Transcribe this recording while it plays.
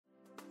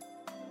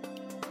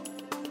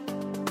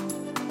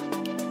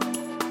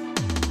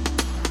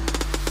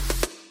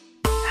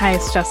Hi,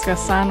 it's Jessica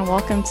Sun.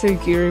 Welcome to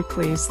Guru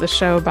Please, the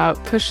show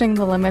about pushing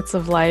the limits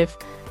of life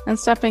and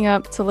stepping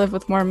up to live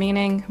with more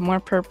meaning, more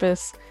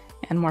purpose,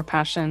 and more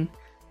passion.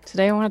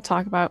 Today, I want to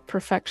talk about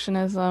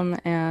perfectionism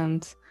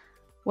and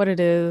what it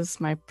is,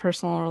 my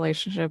personal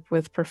relationship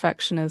with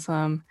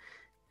perfectionism,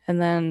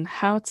 and then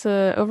how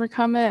to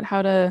overcome it,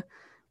 how to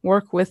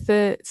work with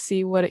it,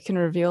 see what it can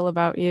reveal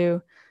about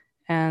you,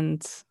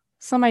 and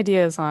some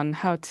ideas on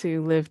how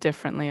to live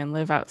differently and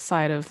live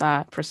outside of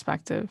that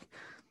perspective.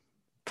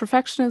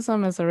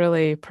 Perfectionism is a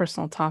really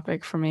personal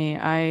topic for me.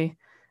 I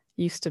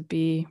used to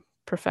be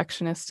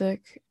perfectionistic,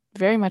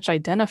 very much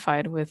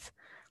identified with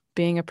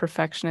being a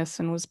perfectionist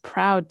and was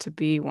proud to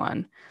be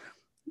one.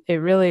 It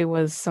really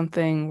was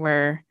something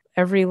where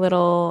every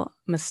little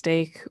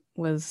mistake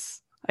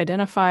was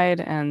identified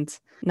and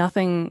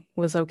nothing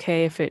was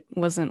okay if it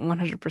wasn't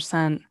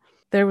 100%.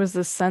 There was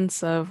this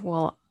sense of,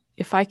 well,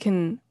 if I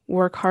can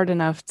work hard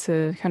enough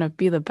to kind of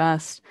be the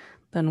best,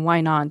 then why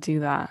not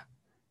do that?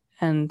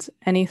 And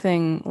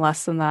anything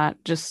less than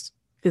that just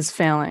is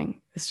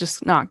failing. It's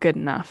just not good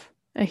enough.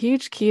 A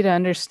huge key to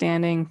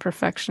understanding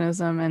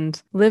perfectionism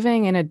and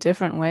living in a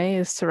different way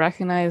is to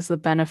recognize the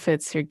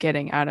benefits you're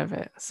getting out of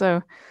it.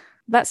 So,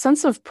 that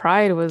sense of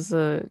pride was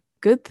a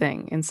good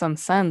thing in some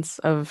sense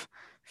of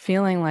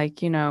feeling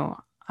like,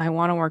 I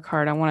want to work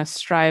hard. I want to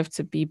strive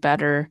to be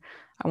better.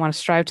 I want to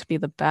strive to be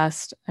the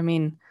best. I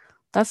mean,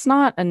 that's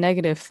not a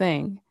negative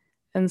thing.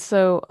 And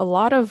so a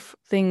lot of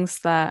things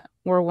that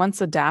were once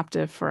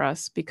adaptive for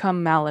us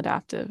become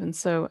maladaptive. And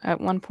so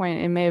at one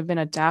point, it may have been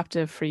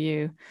adaptive for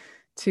you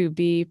to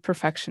be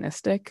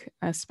perfectionistic,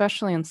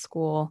 especially in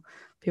school.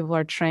 People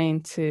are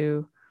trained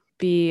to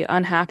be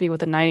unhappy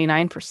with a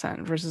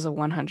 99% versus a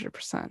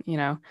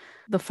 100%.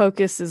 The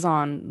focus is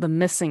on the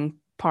missing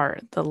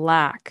part, the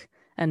lack,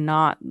 and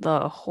not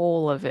the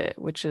whole of it,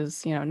 which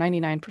is,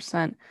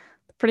 99%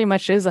 pretty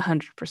much is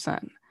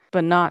 100%,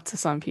 but not to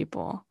some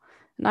people.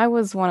 And I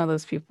was one of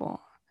those people.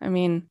 I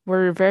mean,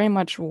 we're very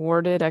much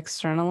rewarded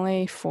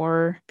externally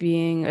for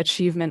being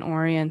achievement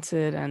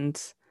oriented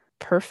and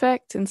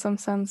perfect in some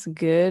sense,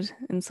 good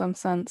in some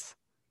sense.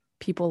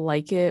 People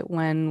like it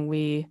when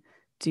we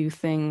do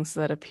things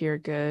that appear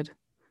good.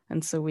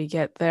 And so we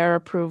get their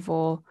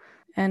approval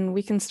and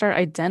we can start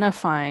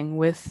identifying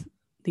with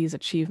these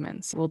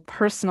achievements. We'll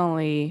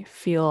personally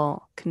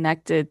feel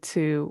connected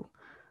to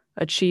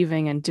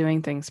achieving and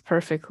doing things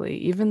perfectly,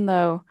 even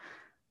though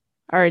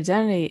our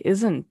identity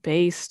isn't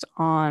based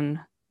on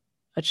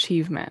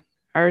achievement.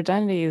 Our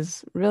identity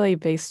is really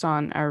based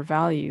on our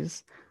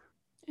values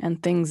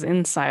and things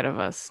inside of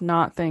us,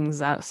 not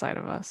things outside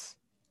of us.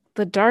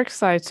 The dark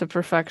side to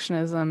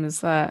perfectionism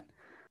is that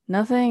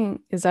nothing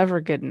is ever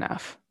good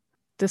enough.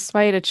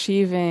 Despite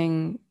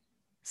achieving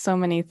so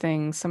many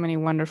things, so many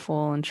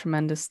wonderful and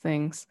tremendous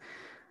things,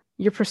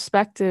 your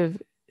perspective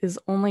is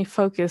only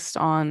focused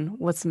on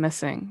what's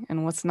missing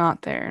and what's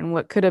not there and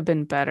what could have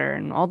been better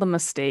and all the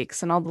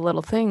mistakes and all the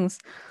little things.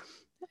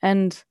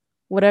 And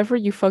whatever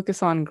you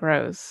focus on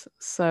grows.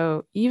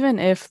 So even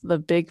if the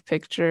big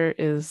picture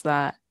is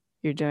that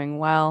you're doing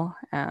well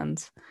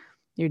and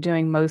you're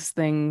doing most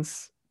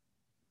things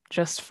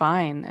just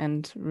fine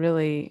and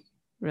really,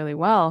 really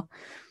well,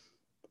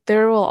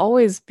 there will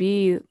always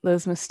be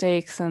those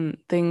mistakes and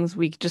things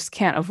we just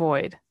can't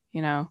avoid.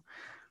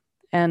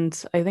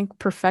 And I think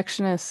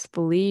perfectionists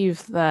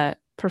believe that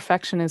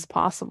perfection is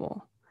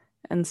possible.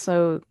 And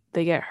so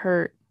they get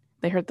hurt.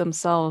 They hurt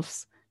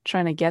themselves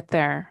trying to get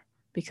there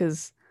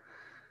because,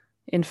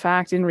 in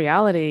fact, in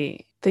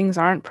reality, things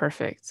aren't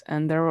perfect.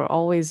 And there will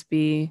always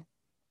be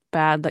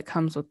bad that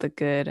comes with the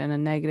good and a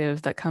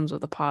negative that comes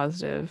with the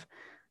positive.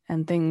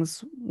 And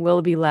things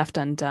will be left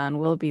undone,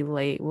 will be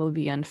late, will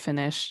be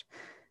unfinished.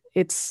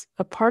 It's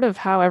a part of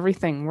how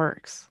everything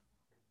works.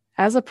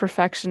 As a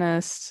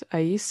perfectionist, I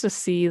used to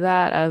see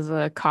that as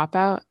a cop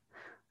out.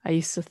 I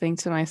used to think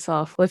to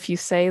myself, well, if you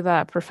say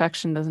that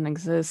perfection doesn't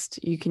exist,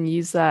 you can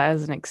use that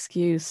as an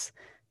excuse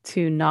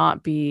to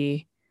not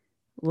be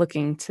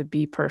looking to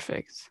be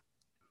perfect.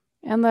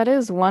 And that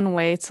is one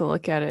way to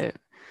look at it.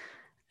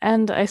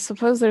 And I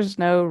suppose there's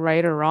no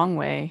right or wrong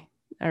way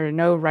or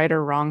no right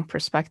or wrong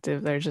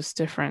perspective. They're just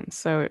different.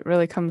 So it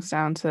really comes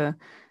down to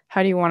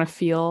how do you want to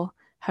feel?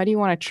 How do you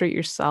want to treat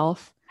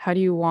yourself? How do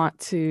you want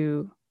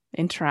to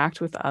interact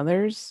with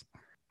others?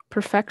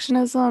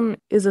 Perfectionism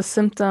is a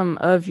symptom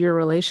of your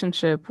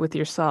relationship with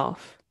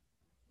yourself.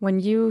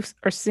 When you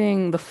are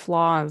seeing the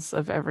flaws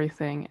of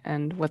everything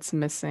and what's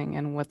missing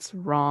and what's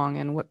wrong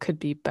and what could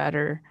be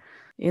better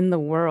in the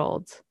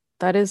world,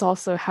 that is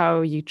also how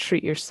you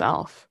treat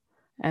yourself.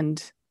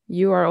 And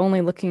you are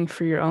only looking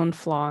for your own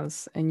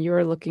flaws and you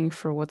are looking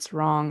for what's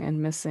wrong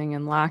and missing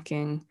and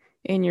lacking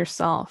in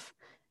yourself.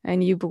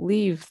 And you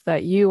believe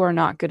that you are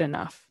not good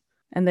enough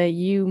and that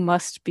you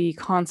must be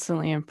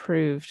constantly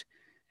improved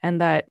and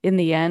that in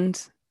the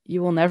end,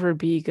 you will never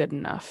be good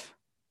enough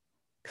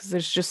because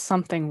there's just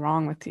something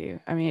wrong with you.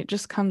 I mean, it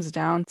just comes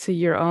down to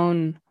your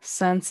own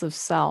sense of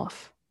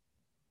self.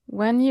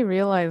 When you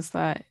realize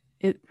that,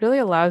 it really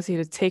allows you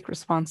to take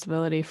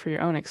responsibility for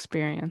your own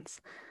experience.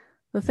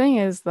 The thing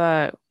is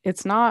that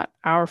it's not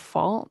our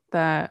fault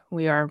that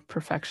we are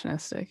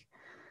perfectionistic.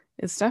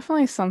 It's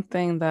definitely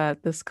something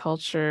that this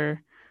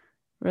culture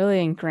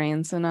really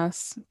ingrains in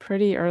us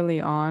pretty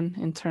early on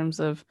in terms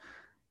of,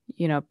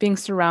 being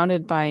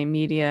surrounded by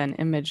media and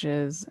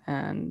images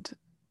and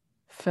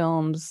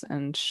films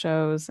and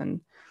shows and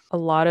a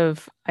lot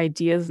of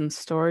ideas and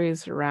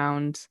stories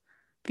around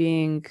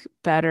being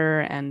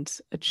better and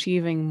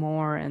achieving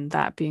more and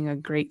that being a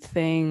great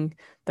thing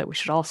that we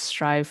should all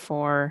strive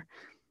for,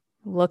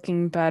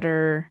 looking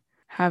better,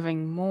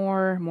 having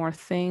more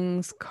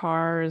things,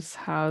 cars,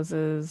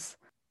 houses,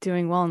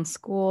 doing well in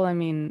school. I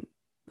mean,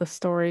 the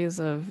stories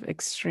of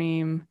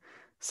extreme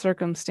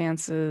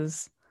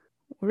circumstances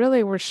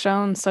really were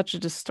shown such a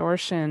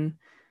distortion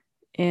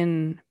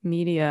in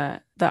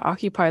media that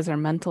occupies our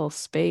mental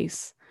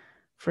space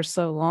for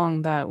so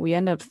long that we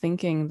end up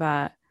thinking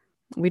that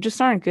we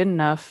just aren't good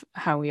enough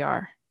how we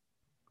are.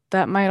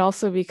 That might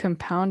also be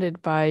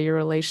compounded by your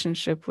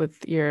relationship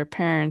with your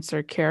parents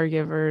or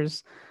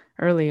caregivers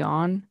early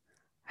on,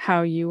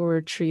 how you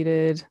were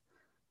treated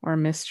or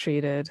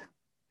mistreated,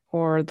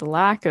 or the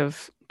lack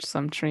of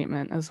some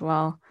treatment as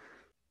well.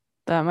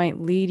 That might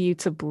lead you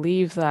to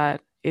believe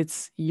that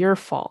it's your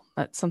fault,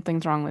 that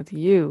something's wrong with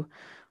you,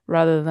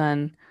 rather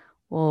than,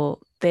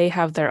 well, they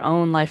have their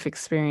own life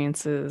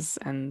experiences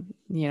and,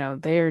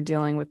 they're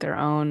dealing with their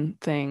own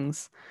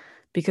things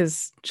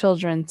because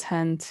children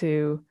tend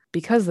to,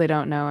 because they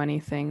don't know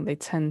anything, they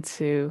tend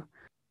to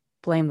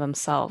blame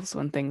themselves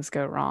when things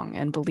go wrong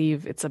and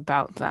believe it's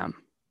about them.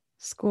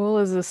 School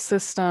is a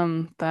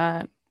system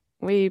that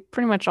we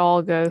pretty much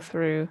all go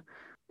through.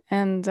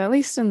 And at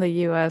least in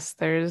the US,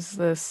 there's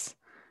this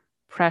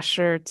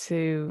pressure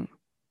to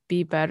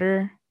be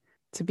better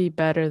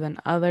than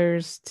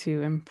others,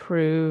 to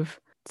prove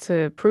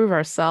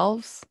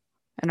ourselves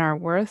and our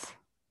worth.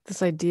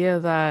 This idea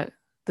that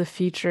the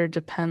future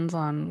depends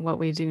on what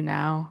we do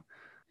now.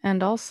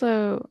 And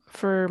also,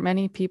 for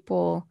many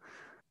people,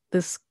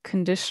 this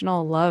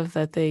conditional love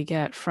that they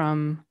get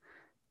from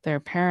their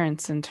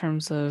parents in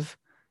terms of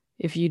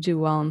if you do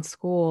well in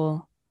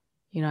school,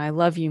 I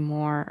love you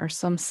more, or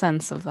some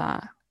sense of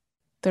that.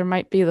 There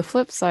might be the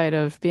flip side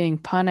of being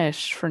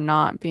punished for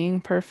not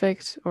being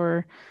perfect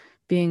or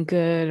being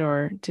good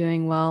or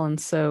doing well. And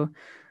so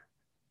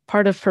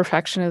part of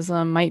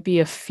perfectionism might be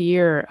a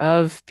fear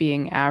of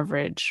being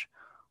average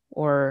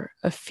or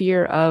a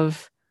fear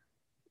of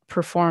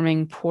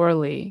performing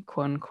poorly,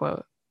 quote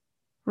unquote.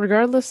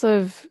 Regardless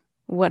of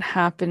what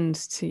happened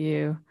to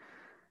you,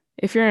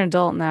 if you're an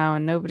adult now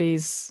and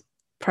nobody's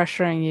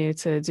pressuring you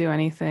to do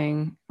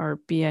anything or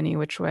be any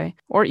which way,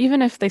 or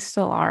even if they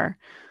still are,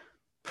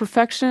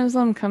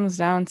 perfectionism comes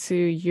down to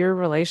your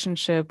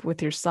relationship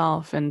with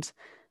yourself and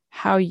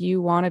how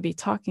you want to be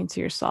talking to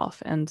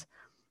yourself and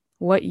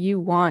what you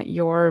want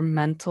your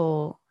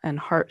mental and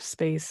heart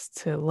space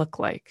to look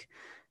like.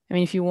 I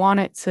mean, if you want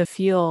it to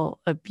feel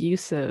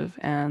abusive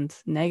and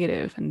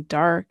negative and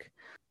dark,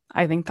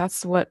 I think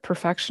that's what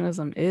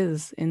perfectionism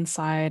is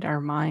inside our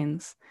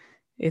minds.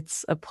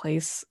 It's a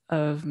place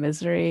of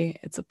misery.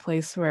 It's a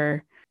place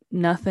where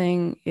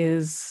nothing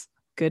is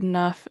good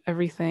enough.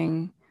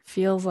 Everything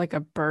feels like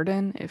a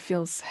burden. It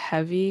feels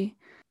heavy.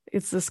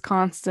 It's this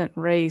constant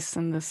race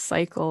and this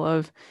cycle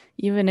of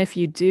even if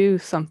you do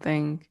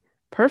something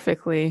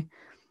perfectly,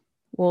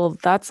 well,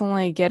 that's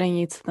only getting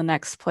you to the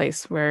next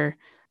place where,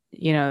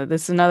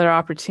 there's another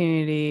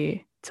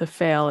opportunity to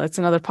fail. It's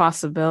another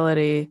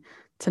possibility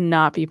to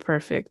not be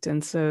perfect.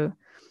 And so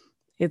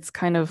it's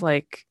kind of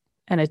like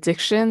an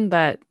addiction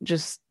that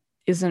just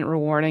isn't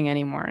rewarding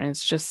anymore. And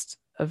it's just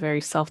a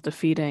very self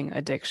defeating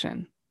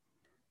addiction.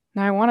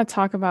 Now, I want to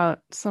talk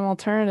about some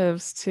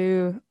alternatives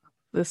to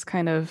this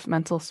kind of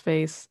mental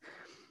space,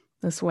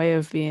 this way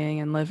of being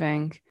and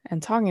living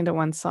and talking to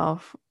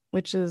oneself,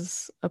 which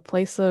is a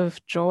place of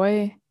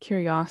joy,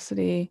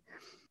 curiosity,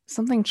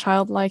 something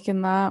childlike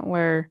in that,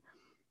 where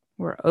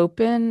we're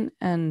open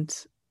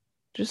and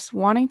just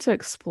wanting to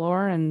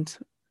explore and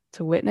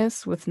to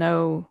witness with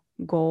no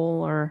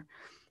goal or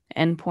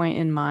endpoint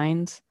in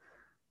mind.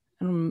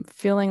 And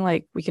feeling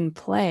like we can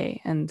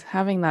play and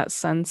having that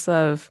sense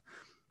of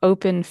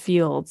open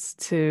fields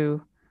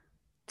to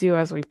do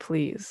as we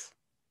please.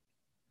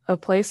 A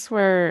place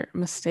where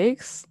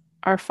mistakes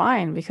are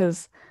fine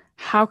because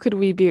how could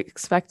we be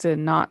expected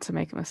not to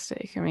make a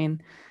mistake? I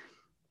mean,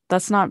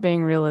 that's not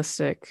being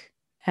realistic.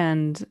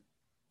 And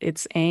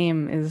its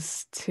aim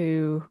is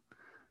to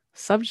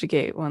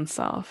subjugate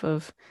oneself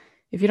of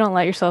if you don't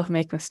let yourself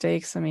make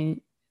mistakes, I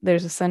mean,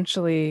 there's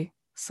essentially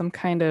some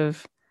kind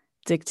of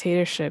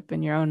dictatorship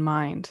in your own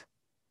mind.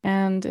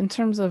 And in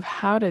terms of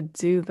how to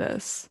do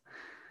this,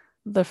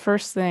 the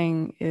first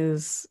thing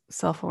is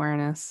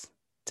self-awareness,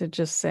 to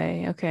just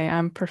say, okay,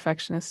 I'm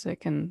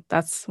perfectionistic and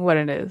that's what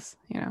it is.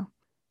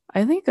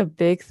 I think a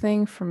big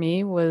thing for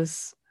me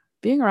was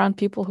being around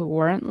people who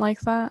weren't like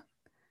that,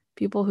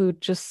 people who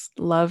just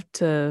loved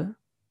to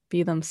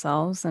be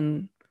themselves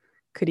and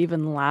could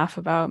even laugh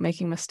about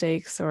making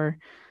mistakes or,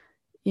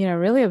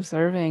 really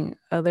observing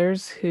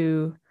others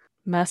who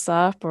mess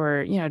up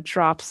or,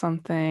 drop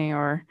something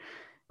or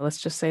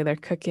let's just say they're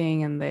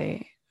cooking and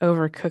they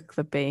overcook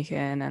the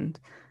bacon and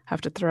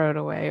have to throw it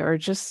away, or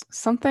just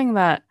something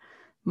that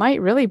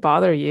might really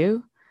bother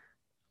you,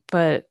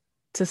 but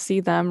to see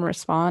them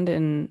respond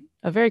in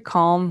a very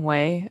calm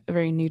way, a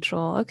very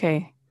neutral,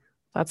 okay,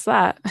 that's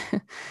that.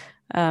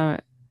 uh,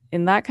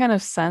 in that kind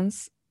of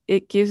sense,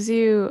 it gives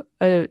you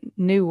a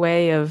new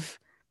way of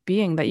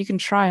being that you can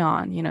try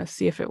on,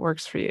 see if it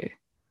works for you.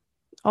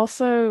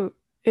 Also,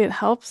 it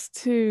helps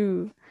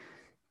to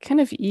kind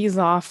of ease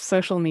off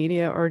social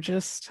media or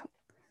just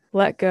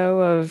let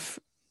go of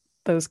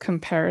those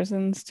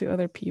comparisons to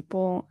other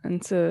people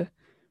and to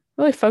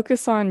really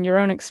focus on your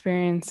own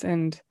experience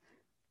and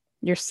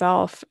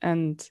yourself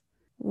and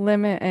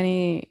limit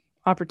any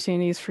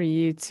opportunities for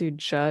you to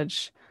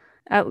judge,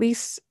 at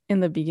least in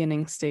the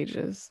beginning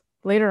stages.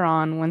 Later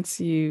on, once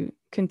you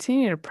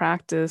continue to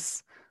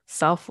practice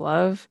self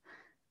love,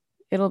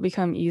 it'll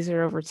become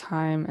easier over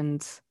time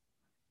and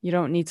you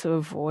don't need to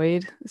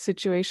avoid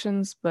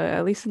situations. But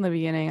at least in the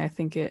beginning, I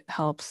think it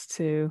helps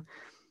to,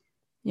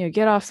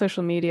 get off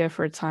social media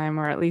for a time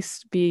or at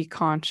least be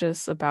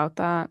conscious about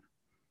that.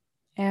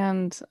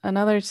 And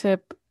another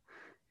tip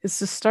is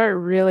to start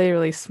really,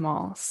 really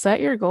small. Set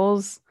your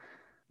goals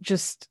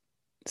just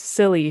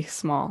silly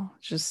small,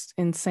 just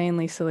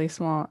insanely silly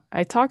small.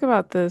 I talk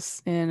about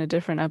this in a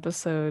different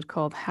episode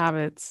called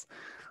Habits.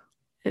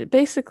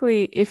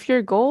 Basically, if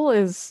your goal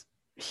is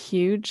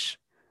huge,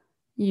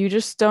 you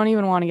just don't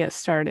even want to get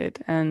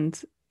started. And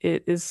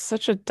it is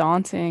such a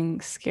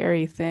daunting,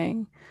 scary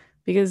thing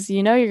because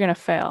you're going to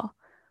fail.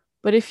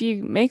 But if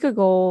you make a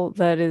goal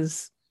that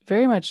is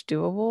very much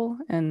doable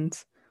and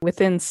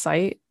within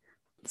sight,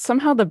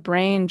 somehow the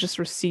brain just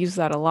receives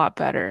that a lot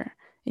better.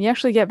 And you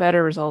actually get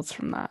better results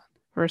from that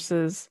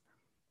versus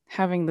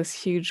having this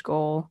huge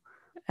goal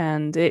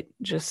and it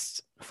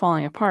just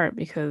falling apart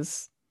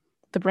because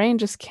the brain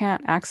just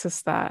can't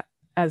access that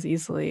as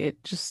easily.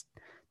 It just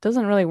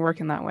doesn't really work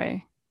in that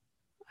way.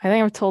 I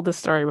think I've told this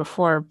story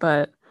before,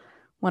 but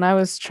when I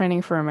was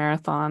training for a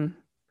marathon,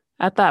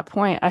 at that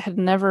point, I had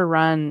never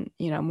run,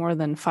 more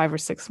than 5 or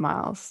 6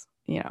 miles,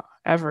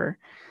 ever.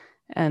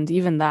 And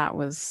even that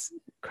was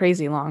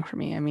crazy long for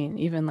me. I mean,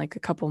 even like a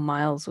couple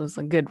miles was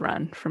a good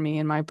run for me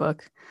in my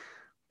book.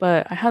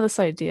 But I had this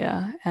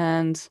idea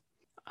and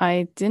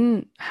I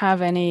didn't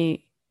have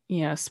any,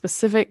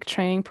 specific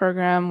training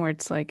program where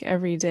it's like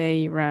every day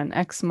you run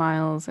X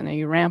miles and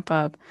you ramp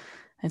up.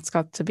 It's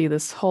got to be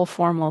this whole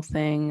formal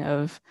thing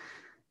of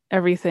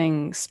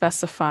everything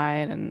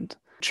specified and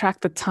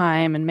track the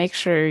time and make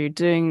sure you're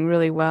doing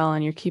really well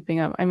and you're keeping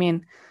up. I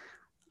mean,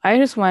 I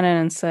just went in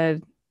and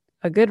said,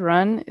 a good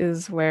run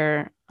is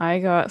where I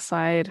go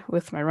outside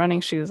with my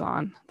running shoes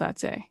on that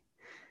day.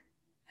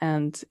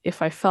 And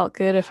if I felt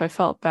good, if I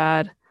felt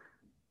bad,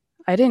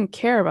 I didn't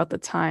care about the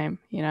time,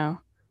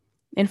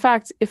 In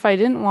fact, if I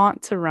didn't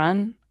want to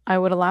run, I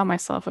would allow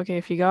myself, okay,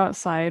 if you go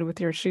outside with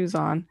your shoes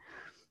on,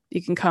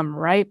 you can come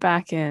right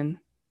back in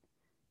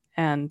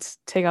and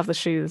take off the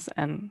shoes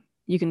and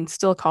you can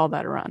still call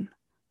that a run.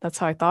 That's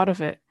how I thought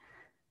of it.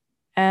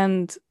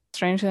 And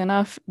strangely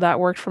enough, that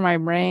worked for my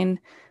brain.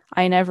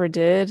 I never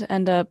did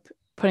end up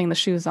putting the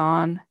shoes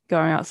on,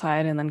 going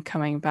outside, and then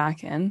coming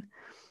back in.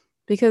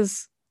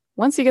 Because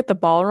once you get the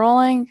ball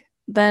rolling,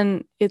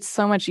 then it's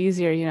so much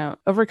easier,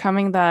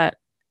 overcoming that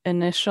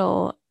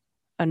initial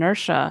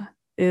inertia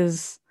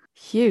is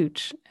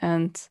huge.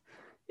 And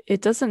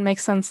it doesn't make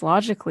sense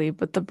logically,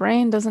 but the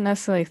brain doesn't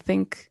necessarily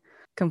think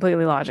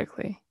completely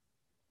logically.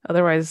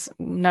 Otherwise,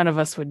 none of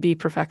us would be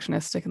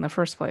perfectionistic in the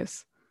first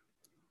place.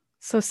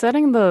 So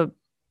setting the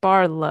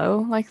bar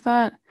low like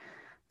that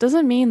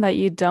doesn't mean that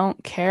you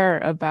don't care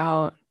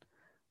about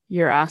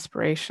your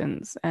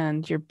aspirations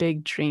and your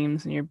big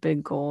dreams and your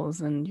big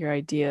goals and your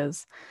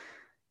ideas.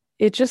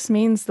 It just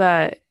means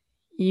that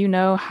you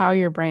know how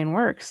your brain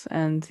works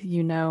and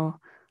you know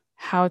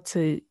how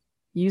to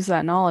use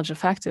that knowledge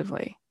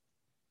effectively.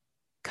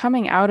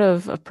 Coming out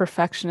of a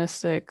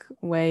perfectionistic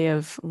way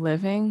of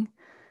living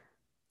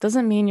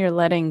doesn't mean you're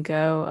letting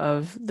go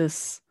of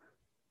this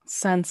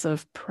sense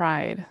of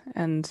pride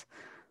and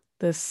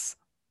this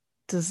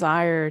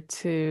desire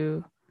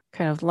to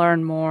kind of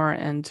learn more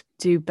and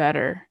do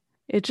better.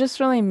 It just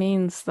really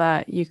means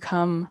that you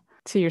come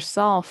to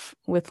yourself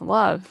with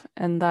love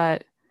and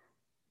that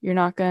you're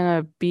not going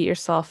to beat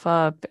yourself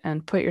up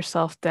and put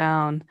yourself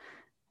down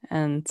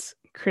and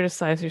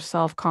criticize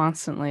yourself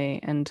constantly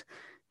and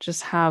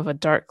just have a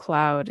dark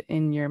cloud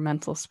in your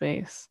mental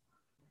space.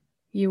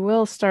 You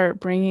will start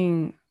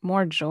bringing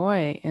more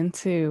joy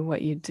into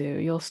what you do.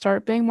 You'll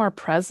start being more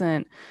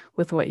present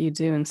with what you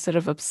do instead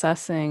of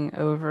obsessing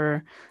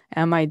over,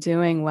 am I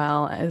doing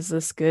well? Is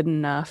this good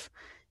enough?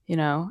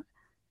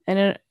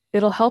 And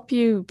it'll help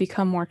you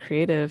become more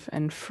creative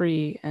and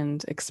free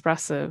and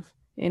expressive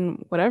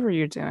in whatever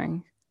you're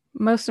doing.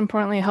 Most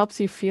importantly, it helps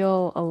you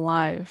feel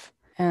alive.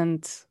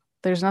 And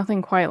there's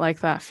nothing quite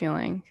like that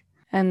feeling.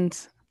 And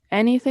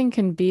anything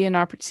can be an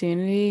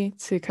opportunity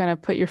to kind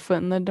of put your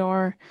foot in the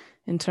door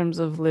in terms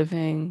of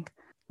living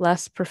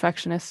less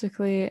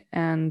perfectionistically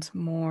and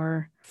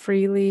more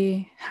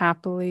freely,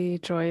 happily,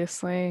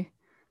 joyously.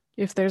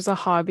 If there's a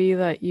hobby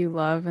that you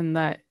love and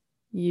that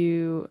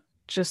you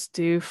just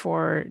do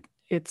for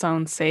its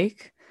own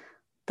sake,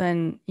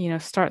 then,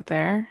 start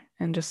there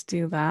and just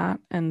do that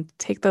and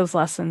take those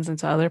lessons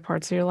into other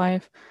parts of your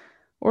life.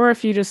 Or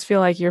if you just feel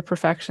like you're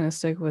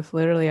perfectionistic with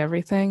literally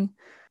everything,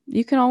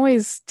 you can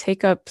always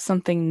take up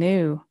something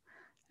new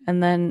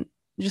and then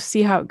just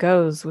see how it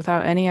goes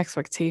without any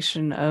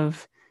expectation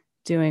of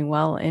doing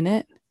well in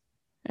it.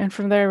 And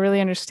from there,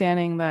 really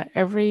understanding that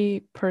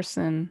every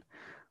person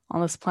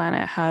on this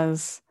planet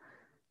has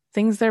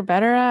things they're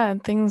better at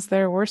and things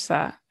they're worse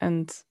at.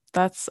 And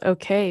that's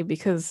okay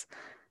because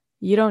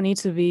you don't need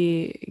to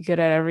be good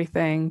at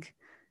everything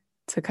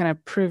to kind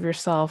of prove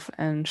yourself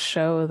and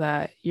show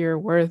that you're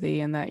worthy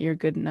and that you're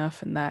good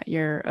enough and that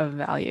you're of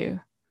value.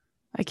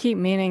 I keep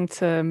meaning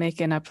to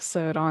make an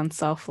episode on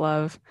self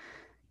love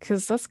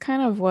because that's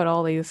kind of what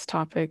all these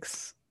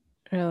topics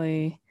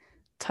really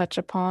touch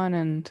upon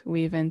and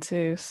weave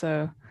into.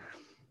 So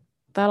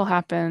that'll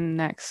happen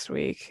next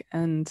week.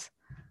 And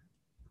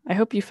I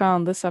hope you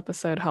found this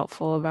episode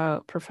helpful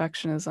about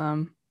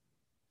perfectionism.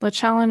 The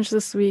challenge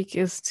this week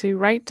is to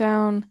write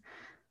down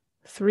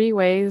 3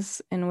 ways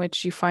in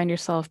which you find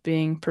yourself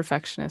being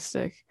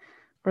perfectionistic,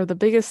 or the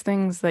biggest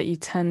things that you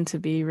tend to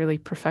be really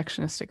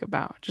perfectionistic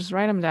about. Just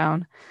write them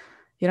down.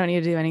 You don't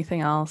need to do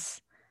anything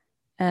else.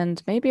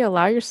 And maybe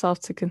allow yourself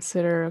to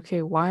consider,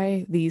 okay,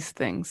 why these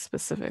things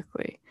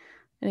specifically?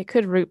 And it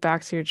could root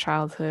back to your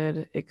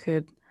childhood. It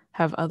could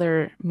have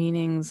other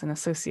meanings and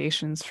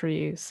associations for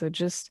you. So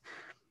just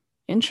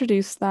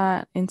introduce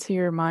that into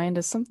your mind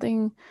as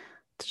something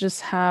to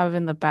just have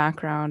in the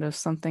background of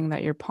something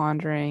that you're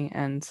pondering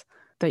and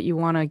that you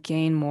want to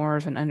gain more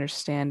of an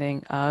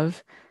understanding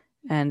of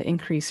and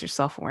increase your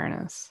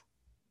self-awareness.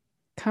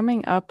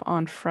 Coming up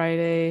on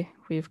Friday,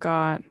 we've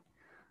got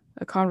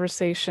a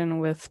conversation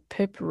with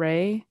Pip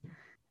Ray,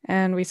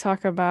 and we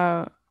talk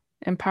about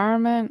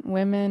empowerment,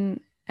 women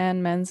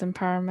and men's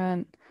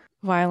empowerment,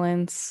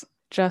 violence,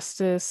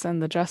 justice,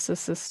 and the justice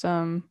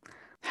system,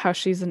 how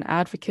she's an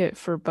advocate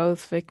for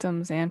both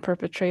victims and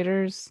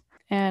perpetrators,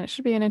 and it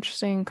should be an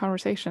interesting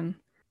conversation.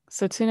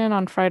 So tune in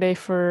on Friday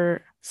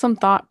for some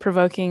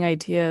thought-provoking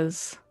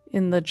ideas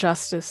in the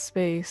justice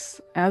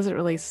space as it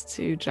relates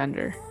to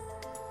gender.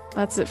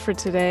 That's it for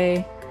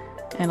today,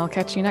 and I'll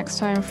catch you next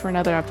time for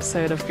another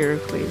episode of Guru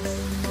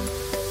Please.